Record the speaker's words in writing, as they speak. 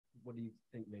What do you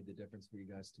think made the difference for you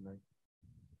guys tonight?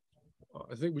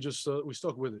 I think we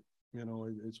stuck with it.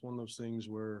 It's one of those things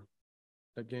where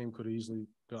that game could have easily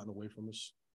gotten away from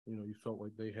us. You felt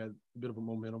like they had a bit of a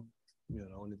momentum,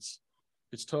 and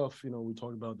it's tough. We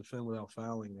talked about defend without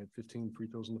fouling. They had 15 free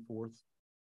throws in the fourth.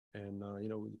 And,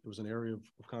 it was an area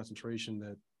of concentration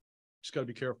that just got to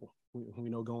be careful. We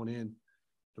know going in,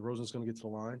 DeRozan's going to get to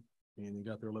the line, and he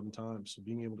got there 11 times. So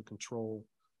being able to control,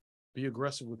 be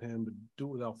aggressive with him, but do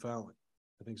it without fouling,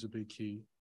 I think is a big key.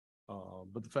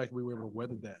 But the fact that we were able to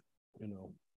weather that,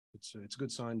 it's a good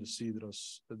sign to see that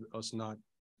us not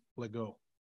let go.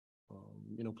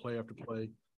 Play after play,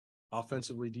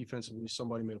 offensively, defensively,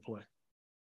 somebody made a play.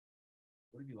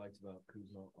 What have you liked about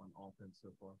Kuzma on offense so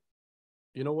far?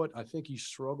 You know what? I think he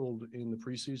struggled in the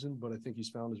preseason, but I think he's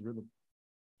found his rhythm.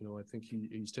 I think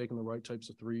he's taking the right types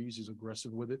of threes. He's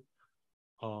aggressive with it,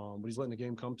 but he's letting the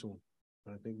game come to him.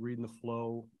 And I think reading the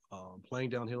flow, playing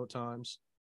downhill at times,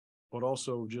 but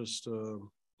also just when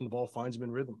the ball finds him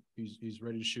in rhythm, he's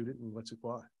ready to shoot it and lets it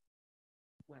fly.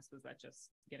 Wes, was that just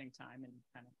getting time and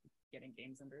kind of getting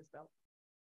games under his belt?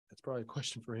 That's probably a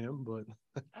question for him, but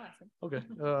okay.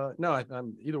 No,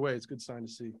 I'm either way. It's a good sign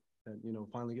to see that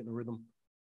finally getting a rhythm.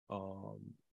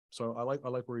 So I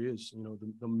like where he is.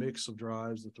 The mix of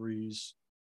drives, the threes,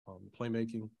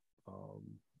 playmaking.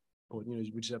 But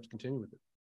we just have to continue with it.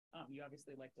 You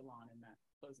obviously liked DeLon in that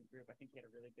closing group. I think he had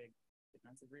a really big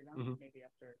defensive rebound, maybe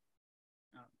after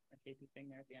a KP thing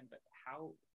there at the end. But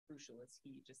how crucial is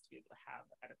he just to be able to have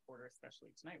at a quarter, especially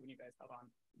tonight when you guys held on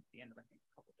at the end of I think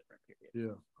a couple different periods?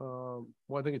 Yeah.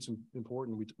 Well, I think it's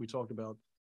important. We talked about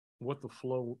what the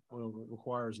flow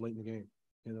requires late in the game.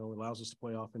 It allows us to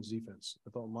play offense, defense.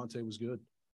 I thought Monte was good.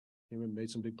 He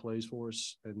made some big plays for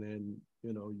us. And then,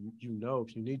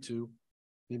 if you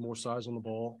need more size on the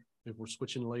ball. If we're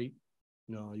switching late,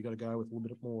 you got a guy with a little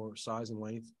bit more size and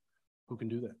length who can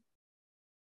do that.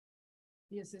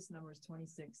 The assist number is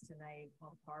 26 tonight, on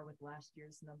par with last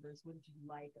year's numbers. What did you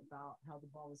like about how the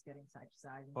ball was getting side to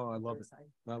side? I love it.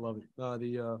 I love it.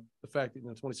 The fact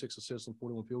that 26 assists and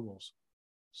 41 field goals.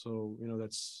 So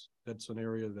that's an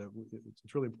area that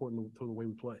it's really important to the way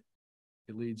we play.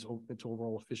 It leads into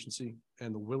overall efficiency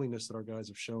and the willingness that our guys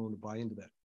have shown to buy into that.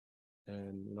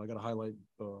 And I got to highlight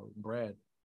Brad,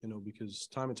 because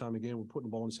time and time again we're putting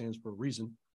the ball in his hands for a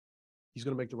reason. He's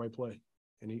going to make the right play,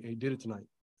 and he did it tonight.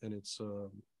 And it's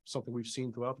something we've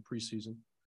seen throughout the preseason,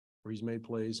 where he's made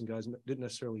plays and guys didn't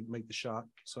necessarily make the shot.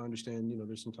 So I understand,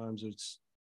 there's sometimes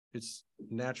it's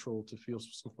natural to feel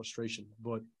some frustration,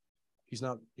 but he's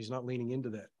not leaning into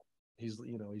that. He's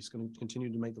going to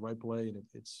continue to make the right play, and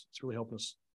it's really helping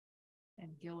us. And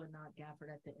Gill and not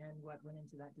Gafford at the end, what went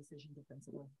into that decision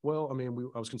defensively? Well,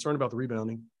 I was concerned about the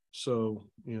rebounding. So,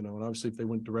 and obviously if they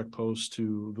went direct post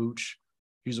to Vooch,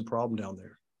 he's a problem down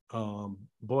there.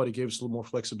 But it gave us a little more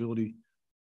flexibility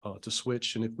to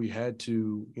switch. And if we had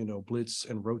to, blitz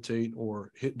and rotate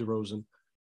or hit DeRozan,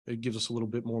 it gives us a little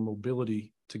bit more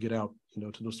mobility to get out,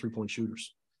 to those three-point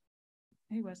shooters.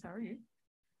 Hey, Wes, how are you?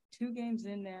 2 games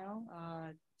in now,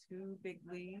 2 big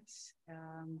leads.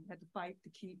 Had to fight to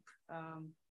keep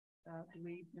the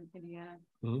lead in Indiana.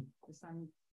 This time,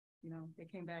 they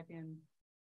came back and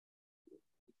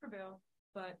prevailed.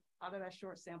 But out of that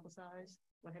short sample size,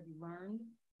 what have you learned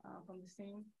from this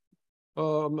team? A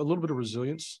little bit of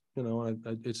resilience.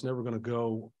 It's never going to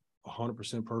go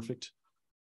 100% perfect.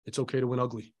 It's okay to win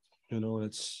ugly.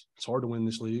 It's hard to win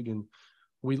this league, and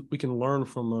we can learn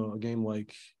from a game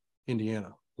like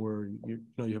Indiana, where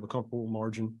you have a comfortable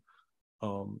margin.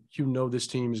 This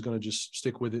team is going to just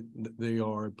stick with it. They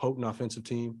are a potent offensive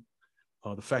team.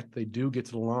 The fact that they do get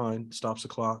to the line stops the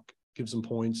clock, gives them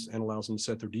points, and allows them to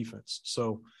set their defense.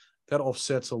 So that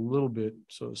offsets a little bit.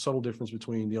 So a subtle difference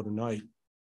between the other night,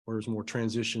 where it's more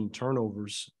transition,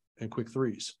 turnovers, and quick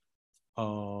threes.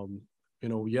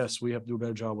 Yes, we have to do a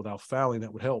better job without fouling.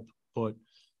 That would help, but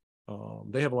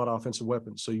they have a lot of offensive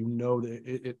weapons. So that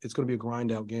it's going to be a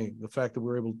grind out game. The fact that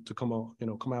we're able to come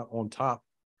out on top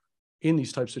in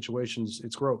these type of situations,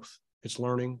 it's growth, it's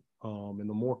learning, and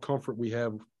the more comfort we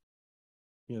have,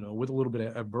 with a little bit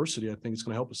of adversity, I think it's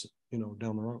going to help us,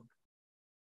 down the road.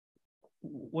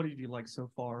 What did you like so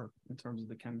far in terms of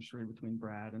the chemistry between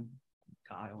Brad and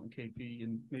Kyle and KP,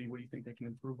 and maybe what do you think they can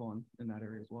improve on in that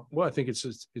area as well? Well, I think it's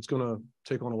going to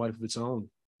take on a life of its own.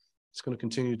 It's going to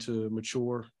continue to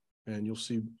mature, and you'll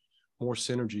see more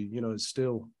synergy. It's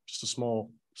still just a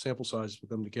small sample size with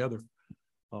them together.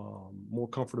 More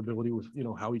comfortability with,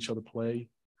 how each other play,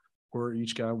 where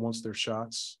each guy wants their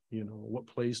shots, what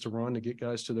plays to run to get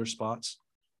guys to their spots.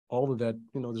 All of that,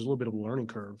 there's a little bit of a learning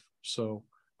curve. So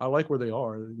I like where they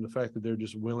are, and the fact that they're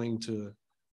just willing to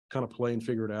kind of play and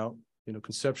figure it out,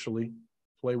 conceptually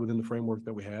play within the framework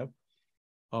that we have.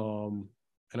 And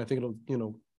I think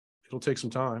it'll take some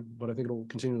time, but I think it'll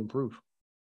continue to improve.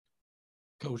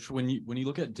 Coach, when you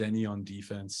look at Denny on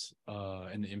defense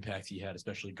and the impact he had,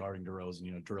 especially guarding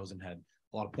DeRozan, DeRozan had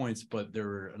a lot of points, but there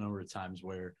were a number of times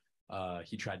where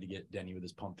he tried to get Denny with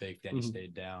his pump fake. Denny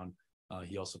stayed down.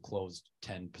 He also closed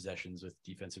 10 possessions with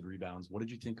defensive rebounds. What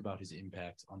did you think about his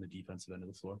impact on the defensive end of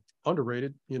the floor?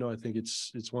 Underrated. I think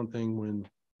it's one thing when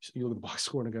you look at the box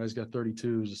score and a guy's got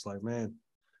 32, it's just like, man.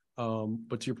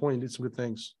 But to your point, he did some good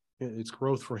things. It's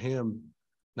growth for him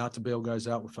not to bail guys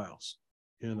out with fouls.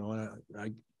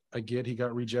 I get he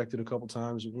got rejected a couple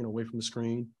times, away from the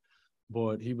screen,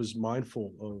 but he was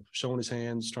mindful of showing his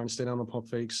hands, trying to stay down on pump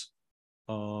fakes.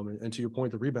 And to your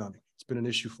point, the rebounding. It's been an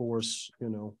issue for us,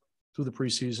 through the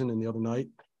preseason and the other night.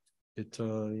 It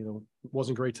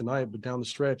wasn't great tonight, but down the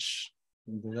stretch,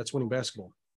 that's winning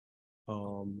basketball.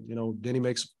 Denny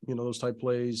makes, those type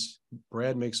plays.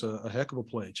 Brad makes a heck of a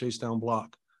play, chase down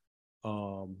block.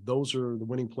 Those are the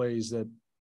winning plays that,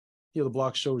 the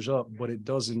block shows up, but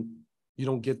you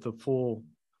don't get the full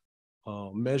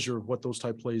measure of what those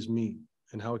type plays mean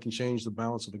and how it can change the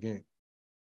balance of the game.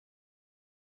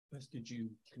 Wes, did you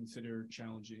consider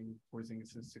challenging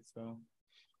Porzingis' sixth foul?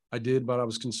 I did, but I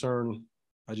was concerned.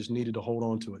 I just needed to hold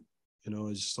on to it.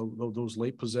 Those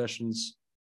late possessions,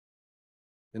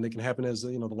 and they can happen as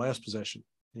the last possession.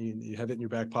 You have it in your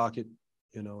back pocket.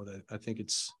 That I think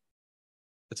it's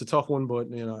a tough one, but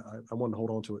I wanted to hold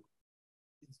on to it.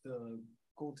 Is the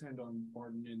goaltend on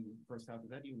Barton in the first half, is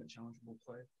that even a challengeable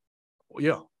play? Well,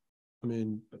 yeah, I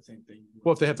mean, but same thing.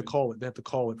 Well, if they have to call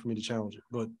it, for me to challenge it.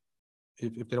 But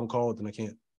if they don't call it, then I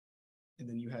can't. And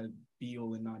then you had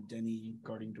Beal and not Denny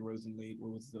guarding DeRozan late.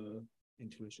 What was the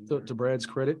intuition? To Brad's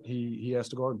credit, he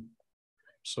asked to guard him.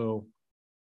 So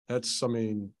that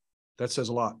says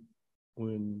a lot.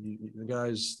 When the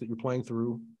guys that you're playing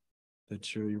through,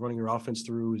 that you're running your offense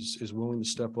through, is willing to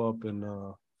step up, and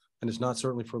it's not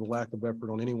certainly for the lack of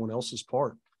effort on anyone else's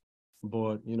part,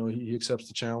 but he accepts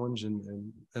the challenge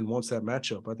and wants that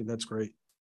matchup. I think that's great.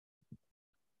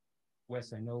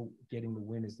 Wes, I know getting the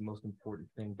win is the most important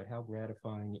thing, but how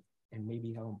gratifying and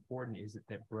maybe how important is it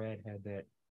that Brad had that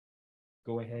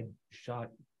go-ahead shot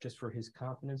just for his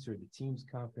confidence or the team's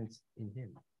confidence in him?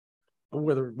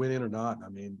 Whether it went in or not, I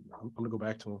mean, I'm going to go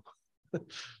back to him.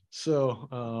 So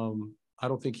I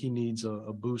don't think he needs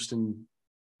a boost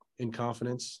in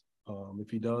confidence. If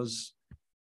he does,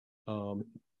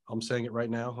 I'm saying it right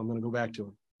now, I'm going to go back to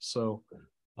him. So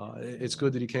it's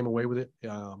good that he came away with it.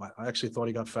 I actually thought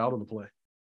he got fouled on the play.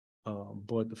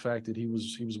 But the fact that he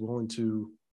was willing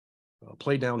to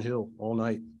play downhill all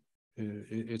night,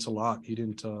 it's a lot. He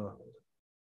didn't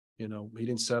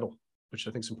settle, which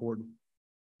I think is important.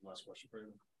 Last question for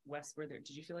you. Wes, did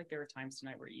you feel like there were times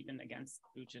tonight where even against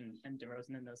Vooch and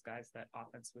DeRozan and those guys, that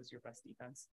offense was your best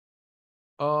defense?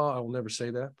 I will never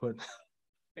say that, but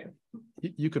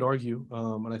you could argue.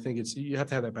 And I think you have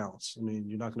to have that balance. I mean,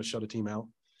 you're not going to shut a team out.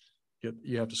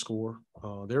 You have to score.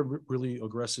 They're really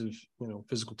aggressive,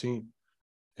 physical team.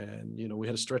 And, we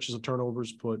had stretches of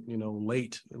turnovers, but,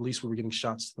 late, at least we were getting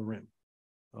shots to the rim.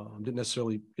 Didn't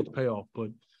necessarily get the payoff, but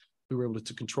we were able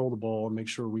to control the ball and make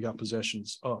sure we got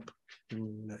possessions up.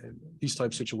 And these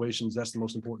type situations, that's the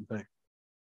most important thing.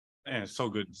 Man, it's so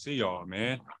good to see y'all,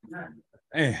 man.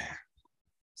 Man.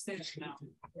 Say that now.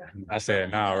 I said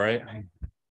it now, right?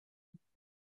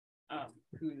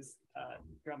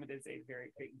 Drummond is a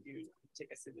very big dude.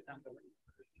 Take us to the dunk.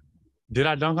 Did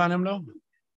I dunk on him though?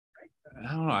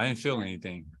 I don't know. I didn't feel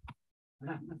anything.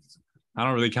 I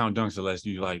don't really count dunks unless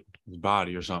you like his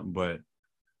body or something. But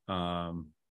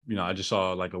I just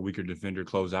saw like a weaker defender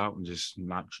close out and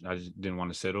I just didn't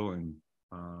want to settle and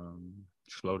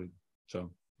exploded. So.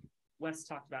 Wes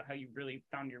talked about how you really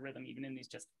found your rhythm even in these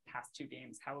just past two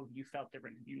games. How have you felt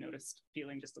different? Have you noticed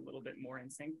feeling just a little bit more in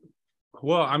sync?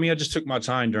 Well, I mean, I just took my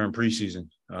time during preseason.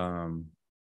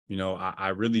 I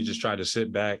really just tried to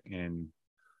sit back and,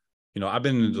 I've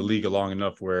been in the league long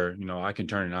enough where, I can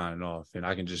turn it on and off and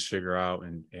I can just figure out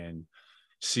and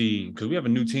see, because we have a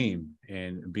new team,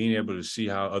 and being able to see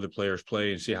how other players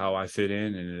play and see how I fit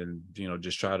in and then,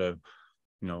 just try to,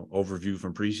 overview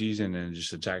from preseason and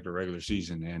just attack the regular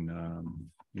season. And,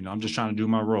 I'm just trying to do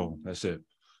my role. That's it.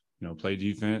 Play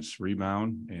defense,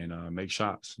 rebound, and make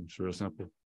shots. It's real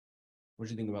simple. What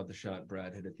do you think about the shot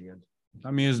Brad hit at the end? I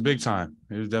mean, it was big time.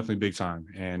 It was definitely big time.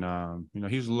 And,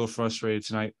 he was a little frustrated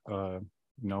tonight,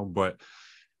 but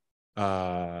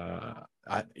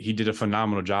he did a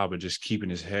phenomenal job of just keeping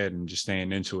his head and just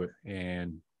staying into it.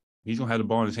 And he's going to have the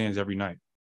ball in his hands every night.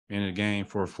 In a game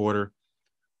for a quarter,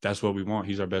 that's what we want.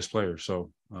 He's our best player.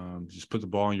 So Just put the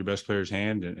ball in your best player's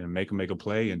hand and make him make a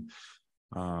play. And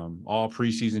all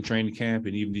preseason training camp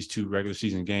and even these 2 regular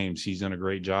season games, he's done a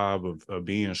great job of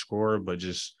being a scorer, but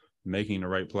just making the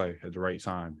right play at the right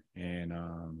time. And,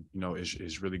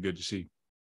 it's really good to see.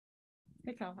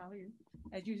 Hey, Kyle, how are you?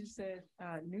 As you just said,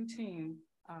 new team,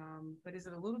 but is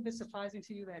it a little bit surprising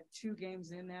to you that 2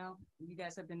 games in now, you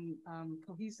guys have been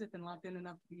cohesive and locked in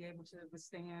enough to be able to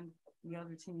withstand the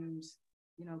other teams,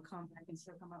 come back and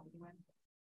still come out with a win?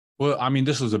 Well, I mean,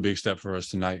 this was a big step for us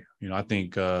tonight. I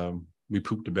think we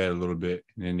pooped the bed a little bit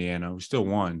in Indiana. We still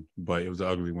won, but it was an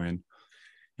ugly win.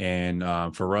 And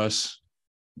for us,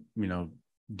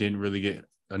 didn't really get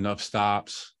enough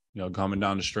stops, coming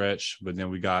down the stretch, but then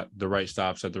we got the right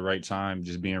stops at the right time,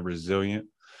 just being resilient.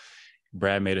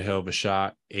 Brad made a hell of a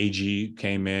shot. AG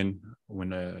came in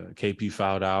when KP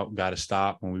fouled out, got a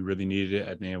stop when we really needed it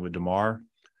at the end with DeMar.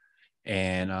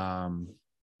 And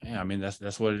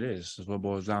that's what it is. That's what it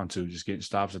boils down to, just getting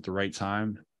stops at the right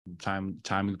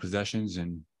timing possessions,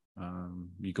 and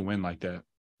you can win like that.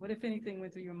 What, if anything,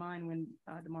 went through your mind when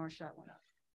DeMar's shot went up?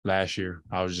 Last year,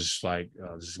 I was just like,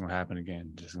 this is going to happen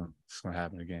again. It's going to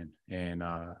happen again. And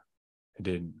it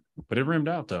didn't. But it rimmed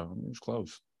out, though. It was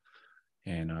close.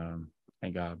 And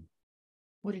thank God.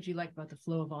 What did you like about the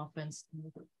flow of offense?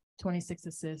 26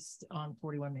 assists on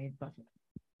 41 made bucket.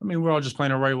 I mean, we're all just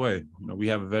playing the right way. We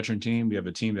have a veteran team. We have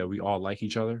a team that we all like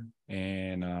each other.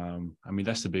 And,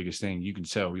 that's the biggest thing. You can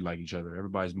tell we like each other.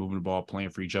 Everybody's moving the ball,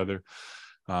 playing for each other.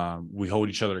 We hold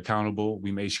each other accountable.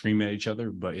 We may scream at each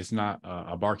other, but it's not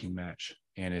a barking match.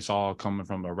 And it's all coming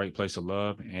from a right place of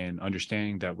love and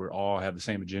understanding that we're all have the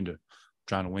same agenda,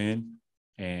 trying to win.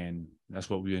 And that's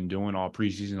what we've been doing all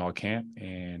preseason, all camp.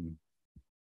 And,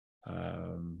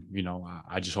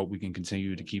 I just hope we can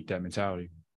continue to keep that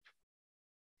mentality.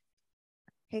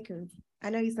 Hey, Kuz. I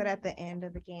know you said at the end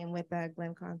of the game with the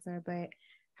Glenn concert, but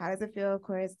how does it feel, of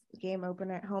course,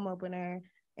 home opener,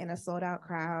 in a sold-out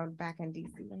crowd back in DC?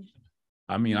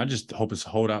 I mean, I just hope it's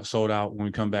sold out when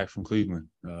we come back from Cleveland.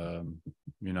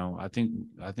 I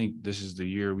think this is the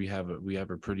year we have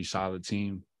a pretty solid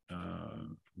team,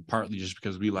 partly just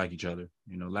because we like each other.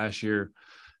 Last year,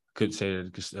 I couldn't say that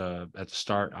because at the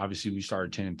start, obviously we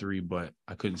started 10-3, but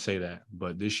I couldn't say that.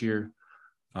 But this year,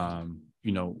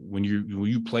 when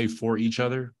you play for each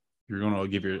other, you're going to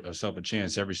give yourself a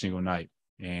chance every single night.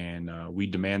 And we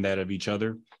demand that of each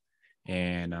other.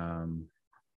 And,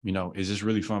 it's just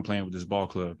really fun playing with this ball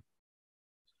club.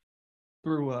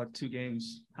 Through 2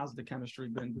 games, how's the chemistry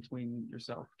been between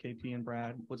yourself, KP, and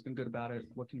Brad? What's been good about it?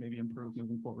 What can maybe improve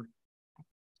moving forward?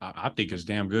 I think it's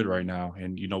damn good right now.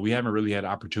 And, we haven't really had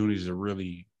opportunities to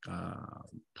really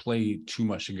play too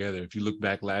much together. If you look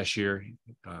back last year,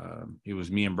 it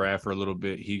was me and Brad for a little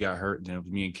bit. He got hurt. Then it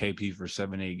was me and KP for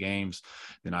 7-8 games.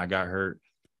 Then I got hurt.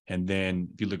 And then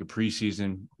if you look at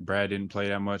preseason, Brad didn't play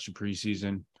that much in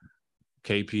preseason.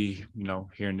 KP,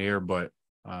 here and there. But,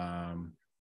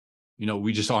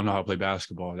 we just all know how to play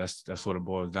basketball. That's what it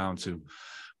boils down to.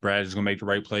 Brad is going to make the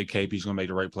right play. KP's going to make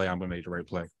the right play. I'm going to make the right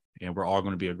play. And we're all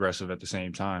going to be aggressive at the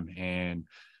same time. And,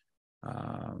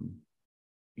 I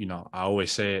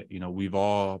always say it, we've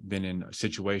all been in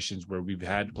situations where we've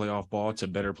had to play off ball to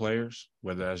better players,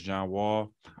 whether that's John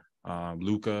Wall,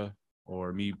 Luka,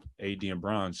 or me, AD, and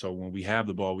Bron. So when we have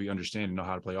the ball, we understand and know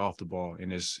how to play off the ball.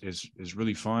 And it's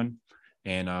really fun.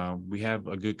 And we have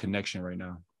a good connection right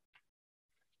now.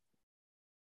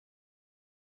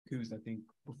 Kuz, I think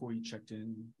before you checked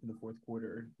in the fourth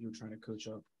quarter, you were trying to coach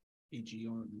up AG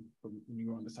when you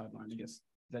were on the sideline. I guess, is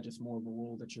that just more of a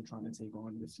role that you're trying to take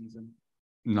on this season?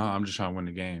 No, I'm just trying to win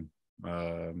the game.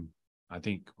 I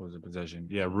think it was a possession.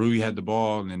 Yeah, Rui had the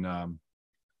ball, and then,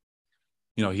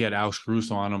 he had Alex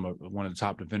Caruso on him, one of the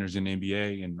top defenders in the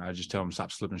NBA, and I just tell him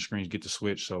stop slipping screens, get the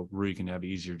switch so Rui can have an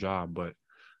easier job. But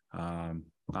I'm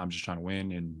just trying to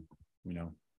win, and,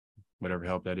 whatever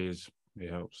help that is, it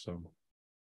helps. So.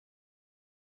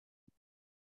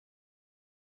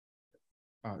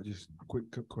 Just a quick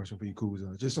question for you,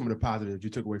 Kuz. Just some of the positives you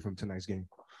took away from tonight's game.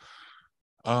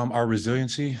 Our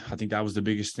resiliency, I think that was the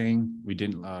biggest thing. We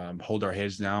didn't hold our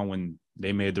heads down when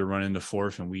they made their run in the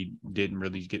fourth, and we didn't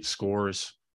really get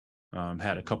scores.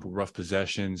 Had a couple rough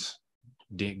possessions,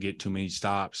 didn't get too many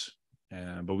stops,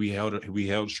 but we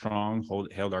held strong,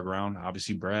 held our ground.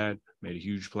 Obviously, Brad made a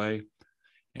huge play,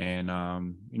 and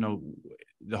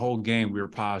the whole game we were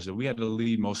positive. We had to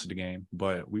lead most of the game,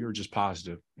 but we were just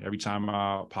positive every time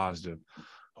out. Positive,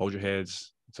 hold your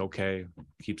heads. It's okay.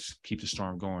 Keep the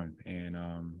storm going. And,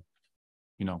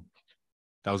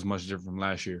 that was much different from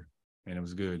last year. And it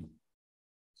was good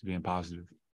to being positive.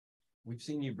 We've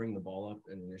seen you bring the ball up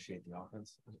and initiate the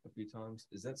offense a few times.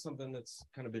 Is that something that's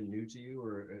kind of been new to you,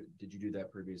 or did you do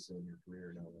that previously in your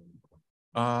career in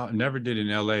LA? Never did in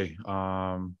LA.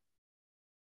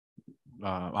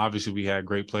 Obviously we had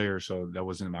great players, so that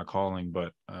wasn't my calling,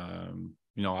 but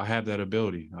you know, I have that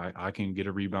ability. I can get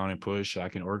a rebound and push. I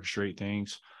can orchestrate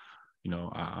things. You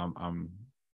know, I'm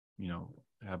you know,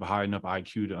 have a high enough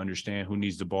IQ to understand who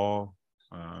needs the ball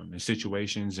in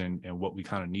situations and what we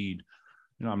kind of need.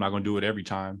 You know, I'm not going to do it every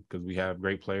time because we have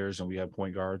great players and we have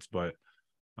point guards, but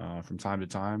from time to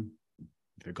time,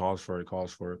 if it calls for it, it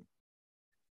calls for it.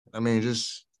 I mean,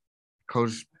 just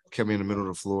coach kept me in the middle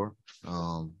of the floor.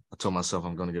 I told myself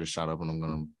I'm going to get a shot up and I'm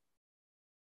going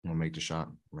to make the shot.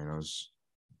 I mean, that was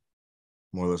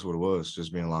more or less what it was,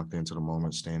 just being locked into the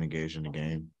moment, staying engaged in the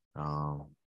game.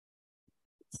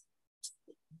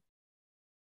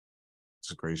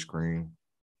 It's a great screen.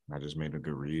 I just made a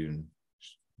good read and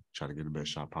try to get the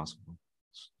best shot possible.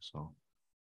 So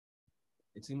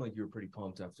it seemed like you were pretty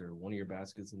pumped after one of your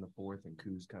baskets in the fourth, and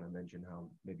Kuz kind of mentioned how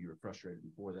maybe you were frustrated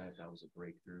before that. That was a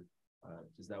breakthrough.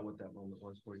 Is that what that moment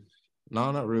was for you?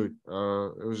 No, not really.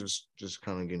 It was just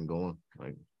kind of getting going.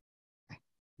 Like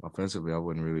offensively, I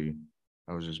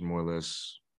was just more or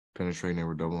less penetrating. They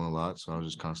were doubling a lot, so I was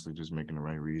just constantly just making the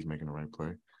right reads, making the right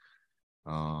play.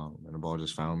 And the ball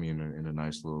just found me in a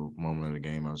nice little moment of the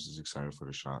game. I was just excited for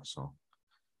the shot. So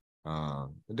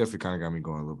it definitely kind of got me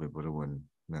going a little bit, but it wasn't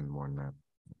nothing more than that.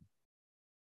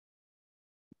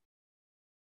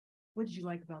 What did you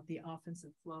like about the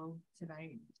offensive flow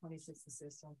tonight? 26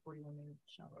 assists on 41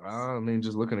 shots. I mean,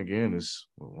 just looking again, it's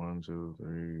 1, 2,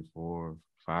 3, 4,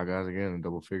 5 guys again in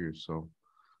double figures. So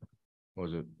what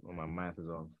was it? Well, my math is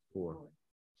off.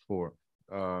 Four.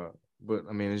 But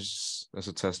I mean, that's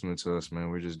a testament to us, man.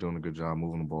 We're just doing a good job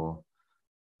moving the ball,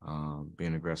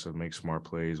 being aggressive, make smart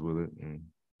plays with it, and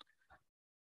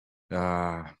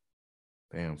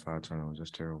damn, 5 turnovers.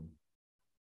 That's terrible.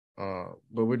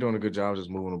 But we're doing a good job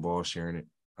just moving the ball, sharing it.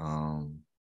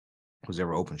 Who's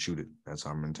ever open, shoot it. That's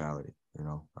our mentality. You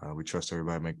know, we trust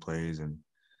everybody to make plays and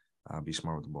be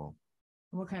smart with the ball.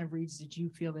 What kind of reads did you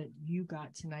feel that you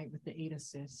got tonight with the 8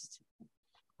 assists?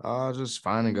 Just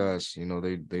finding guys. You know,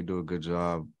 they do a good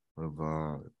job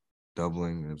of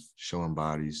doubling, of showing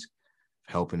bodies,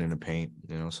 helping in the paint.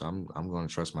 You know, so I'm going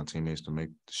to trust my teammates to make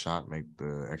the shot, make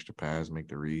the extra pass, make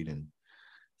the read, and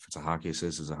if it's a hockey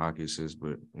assist, it's a hockey assist.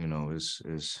 But you know,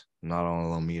 it's not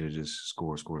all on me to just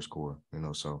score. You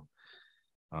know, so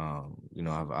you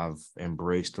know, I've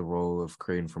embraced the role of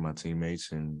creating for my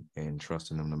teammates and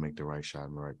trusting them to make the right shot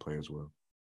and the right play as well.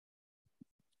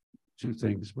 2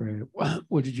 things, Brad.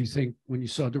 What did you think when you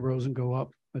saw DeRozan go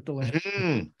up at the last?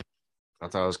 I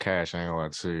thought it was cash. I ain't gonna lie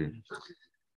to you.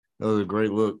 That was a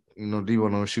great look. You know, Debo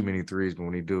don't shoot many threes, but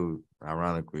when he do,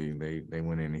 ironically, they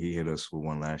went in and he hit us with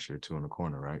one last year, 2 in the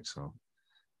corner, right? So,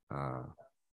 I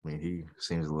mean, he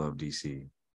seems to love DC,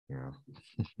 you know.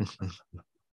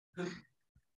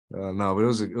 No, but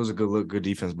it was a good look, good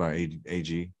defense by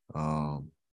AG.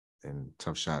 And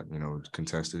tough shot, you know,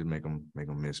 contested, make them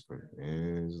miss, but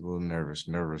it was a little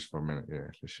nervous for a minute, yeah,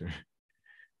 for sure.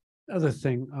 Other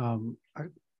thing,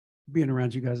 being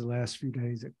around you guys the last few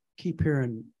days, I keep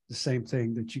hearing the same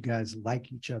thing, that you guys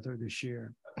like each other this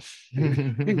year.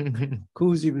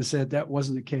 Kuz even said that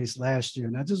wasn't the case last year.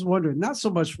 And I just wonder, not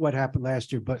so much what happened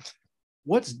last year, but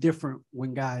what's different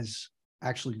when guys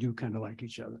actually do kind of like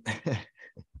each other?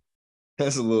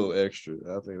 That's a little extra.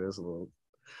 I think it's a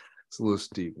little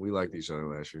steep. We liked each other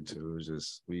last year too. It was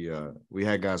just we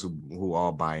had guys who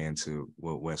all buy into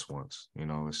what Wes wants. You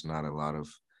know, it's not a lot of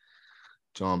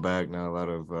drawn back, not a lot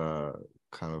of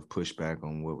kind of pushback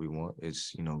on what we want.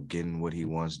 It's, you know, getting what he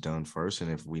wants done first,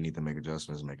 and if we need to make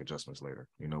adjustments later.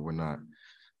 You know, we're not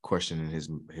questioning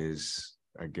his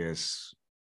I guess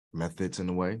methods in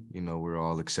a way. You know, we're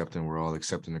all accepting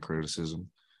the criticism,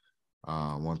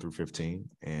 1 through 15,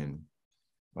 and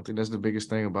I think that's the biggest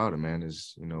thing about it, man,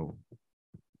 is, you know,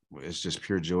 it's just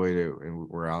pure joy that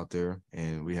we're out there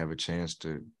and we have a chance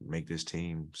to make this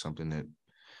team something that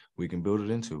we can build it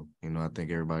into. You know, I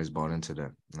think everybody's bought into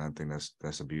that. And I think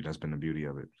that's the beauty. That's been the beauty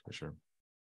of it for sure.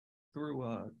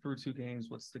 Through 2 games,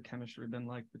 what's the chemistry been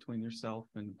like between yourself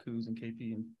and Kuz and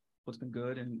KP, and what's been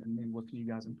good and maybe what can you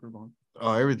guys improve on?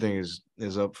 Oh, everything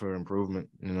is up for improvement.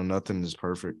 You know, nothing is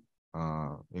perfect.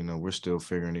 You know, we're still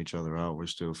figuring each other out. We're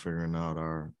still figuring out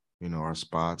our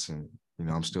spots, and, you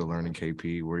know, I'm still learning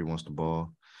KP, where he wants the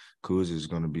ball. Kuz is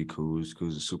going to be Kuz.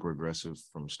 Kuz is super aggressive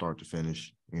from start to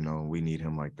finish. You know, we need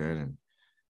him like that. And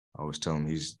I always tell him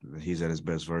he's at his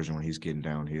best version when he's getting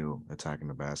downhill, attacking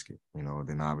the basket. You know,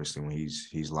 then obviously when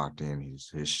he's locked in,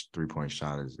 his 3-point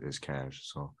shot is cash.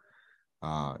 So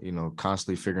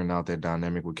Constantly figuring out that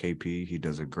dynamic with KP. He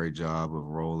does a great job of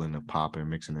rolling and popping,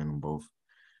 mixing in them both.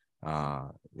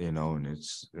 And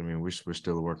we're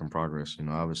still a work in progress.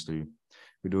 Obviously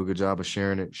we do a good job of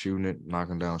sharing it, shooting it,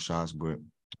 knocking down shots, but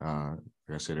like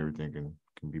I said, everything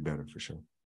can be better for sure.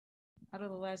 Out of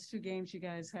the last 2 games, you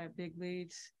guys had big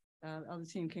leads. Other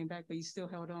team came back, but you still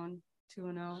held on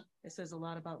 2-0. It says a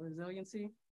lot about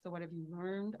resiliency. So what have you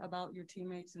learned about your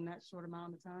teammates in that short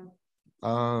amount of time?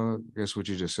 I guess what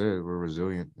you just said, we're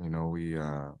resilient.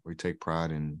 We take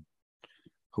pride in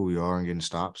who we are and getting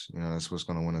stops. That's what's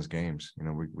going to win us games.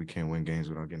 We can't win games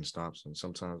without getting stops. And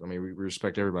sometimes, we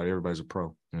respect everybody. Everybody's a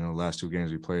pro. Last 2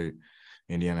 games we played,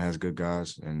 Indiana has good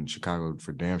guys, and Chicago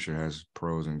for damn sure has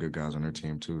pros and good guys on their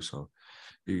team too. So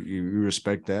you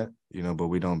respect that, but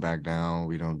we don't back down.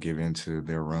 We don't give in to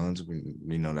their runs.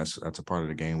 We know that's a part of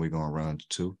the game we're going to run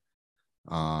too.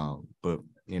 But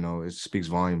it speaks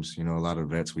volumes. A lot of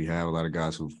vets we have, a lot of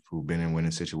guys who've been in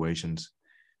winning situations.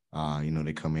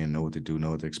 They come in, know what to do,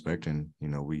 know what to expect, and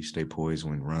we stay poised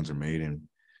when runs are made and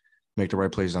make the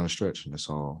right plays down the stretch. And that's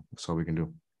all we can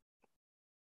do.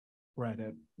 Brad,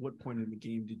 at what point in the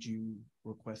game did you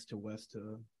request to Wes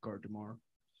to guard DeMar?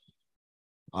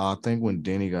 I think when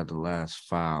Denny got the last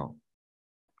foul,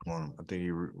 I think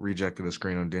he rejected the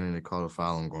screen on Denny. They called a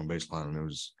foul on going baseline, and I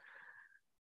was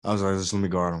like, just let me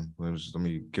guard him. Let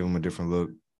me give him a different look,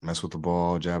 mess with the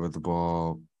ball, jab at the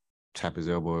ball, tap his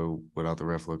elbow without the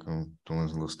ref looking, doing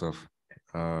some little stuff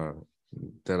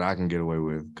that I can get away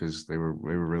with because they were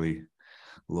really a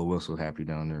little whistle happy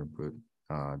down there. But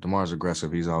DeMar's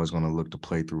aggressive. He's always going to look to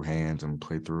play through hands and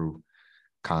play through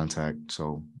contact.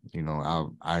 So,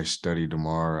 I study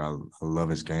DeMar. I love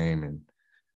his game, and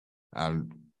I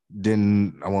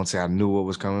won't say I knew what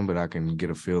was coming, but I can get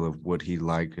a feel of what he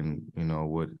liked and,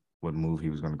 what move he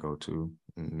was going to go to.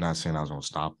 Not saying I was going to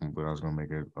stop him, but I was going to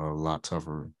make it a lot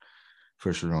tougher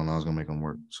for sure. I was going to make him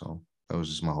work. So that was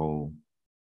just my whole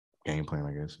game plan,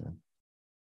 I guess. Yeah.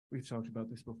 We've talked about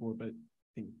this before, but I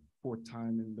think 4th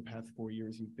time in the past 4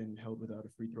 years, you've been held without a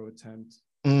free throw attempt.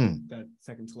 That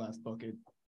second to last bucket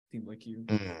seemed like you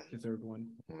deserved one.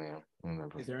 Yeah.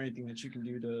 Is there anything that you can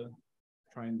do to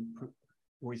try and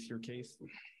voice your case?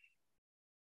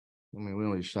 We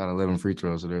only shot 11 free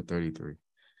throws, so they're 33.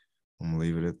 I'm going to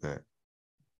leave it at that.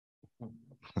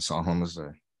 That's all I'm going to say.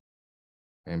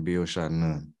 And Beal shot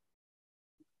none.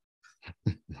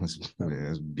 That's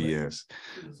BS.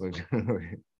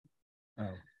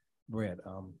 Brad,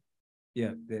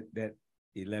 that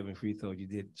 11 free throws, you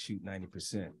did shoot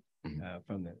 90%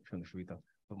 from the free throw.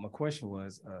 But my question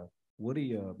was, what are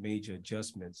your major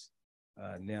adjustments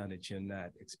now that you're not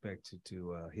expected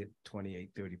to hit 28,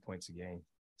 30 points a game?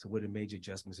 So what are the major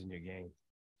adjustments in your game?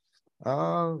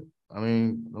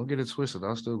 Don't get it twisted.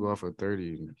 I'll still go off for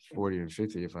 30, 40, and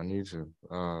 50 if I need to.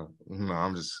 I'm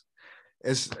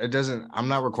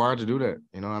not required to do that.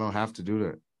 I don't have to do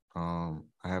that.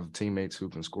 I have teammates who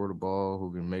can score the ball,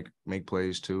 who can make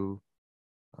plays too.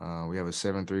 We have a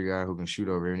 7-3 guy who can shoot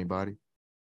over anybody.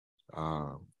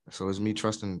 So it's me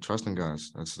trusting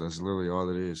guys. That's literally all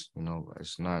it is.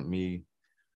 It's not me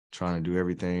trying to do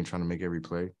everything, trying to make every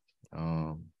play.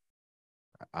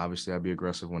 Obviously, I'll be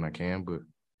aggressive when I can, but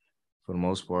for the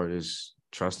most part, it's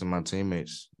trusting my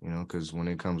teammates, because when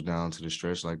it comes down to the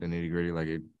stretch, like the nitty-gritty, like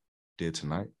it did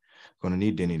tonight, I'm going to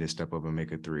need Denny to step up and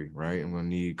make a 3, right? I'm going to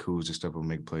need Kuz to step up and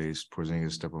make plays, Porzingis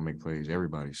to step up and make plays,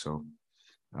 everybody. So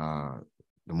the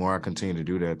more I continue to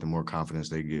do that, the more confidence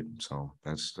they get. So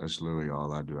that's literally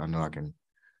all I do. I know I can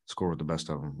score with the best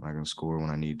of them. I can score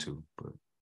when I need to, but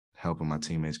helping my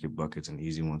teammates get buckets and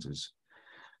easy ones is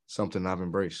something I've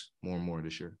embraced more and more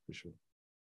this year, for sure.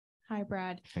 Hi,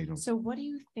 Brad. How you doing? So what do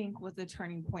you think was the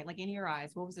turning point? Like in your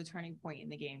eyes, what was the turning point in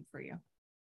the game for you?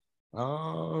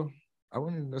 I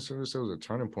wouldn't necessarily say it was a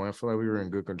turning point. I feel like we were in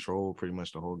good control pretty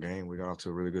much the whole game. We got off to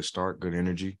a really good start, good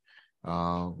energy.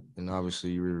 And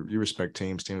obviously you respect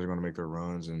teams. Teams are going to make their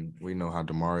runs, and we know how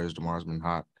DeMar is. DeMar's been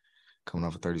hot, coming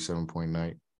off a 37-point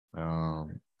night.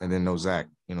 And then no Zach,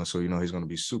 so he's going to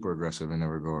be super aggressive in that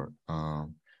regard.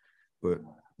 But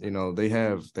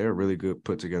they're a really good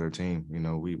put together team.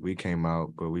 We came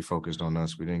out, but we focused on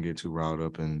us. We didn't get too riled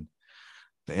up in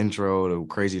the intro, the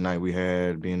crazy night we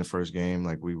had being the first game.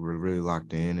 Like, we were really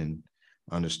locked in and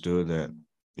understood that,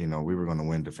 we were going to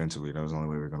win defensively. That was the only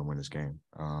way we were going to win this game.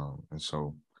 And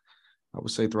so I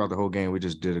would say throughout the whole game, we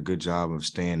just did a good job of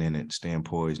staying in it, staying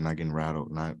poised, not getting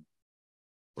rattled, not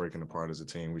breaking apart as a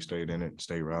team. We stayed in it,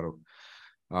 stayed rattled.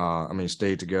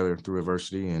 Stayed together through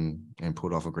adversity and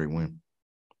pulled off a great win.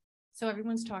 So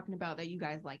everyone's talking about that you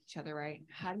guys like each other, right?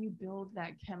 How do you build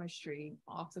that chemistry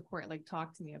off the court? Like,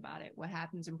 talk to me about it. What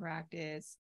happens in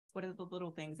practice? What are the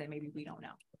little things that maybe we don't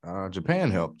know? Japan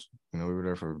helped. You know, we were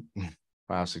there for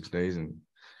 5-6 days and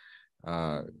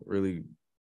really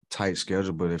tight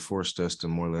schedule, but it forced us to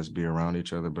more or less be around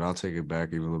each other. But I'll take it back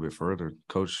even a little bit further.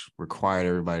 Coach required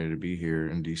everybody to be here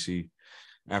in DC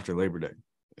after Labor Day.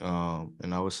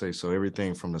 And I would say, so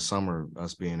everything from the summer,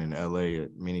 us being in LA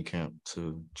at mini camp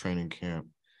to training camp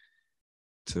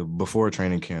to before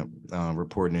training camp,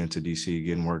 reporting into DC,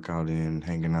 getting workout in,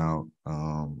 hanging out,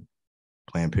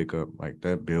 playing pickup, like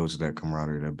that builds that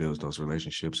camaraderie, that builds those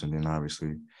relationships. And then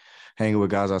obviously hanging with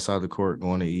guys outside the court,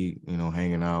 going to eat, you know,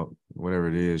 hanging out, whatever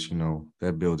it is, you know,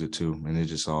 that builds it too. And it's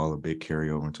just all a big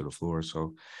carryover into the floor.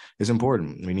 So it's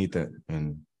important. We need that.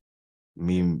 And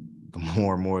me, the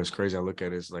more and more it's crazy, I look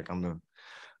at it, it's like I'm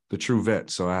the true vet.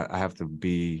 So I have to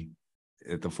be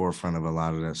at the forefront of a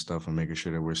lot of that stuff and making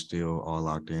sure that we're still all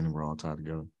locked in and we're all tied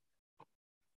together.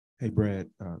 Hey, Brad,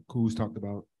 Kuz talked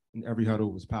about every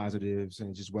huddle was positives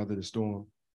and just weather the storm.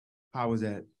 How was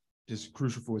that just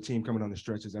crucial for a team coming on the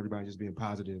stretches, everybody just being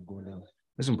positive going down?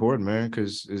 It's important, man,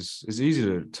 because it's easy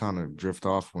to kind of drift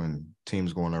off when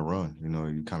teams go on a run. You know,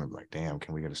 you kind of like, damn,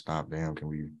 can we get a stop? Damn,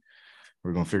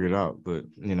 we're gonna figure it out. But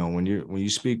you know, when you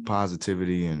speak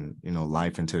positivity and, you know,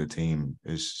 life into the team,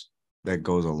 that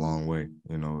goes a long way.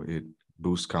 You know, it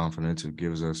boosts confidence. It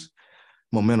gives us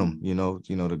momentum, you know,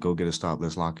 to go get a stop.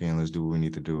 Let's lock in. Let's do what we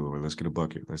need to do, or let's get a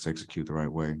bucket. Let's execute the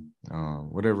right way.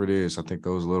 Whatever it is, I think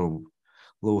those little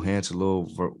hints, little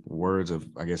words of,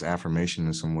 I guess, affirmation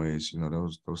in some ways, you know,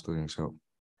 those things help.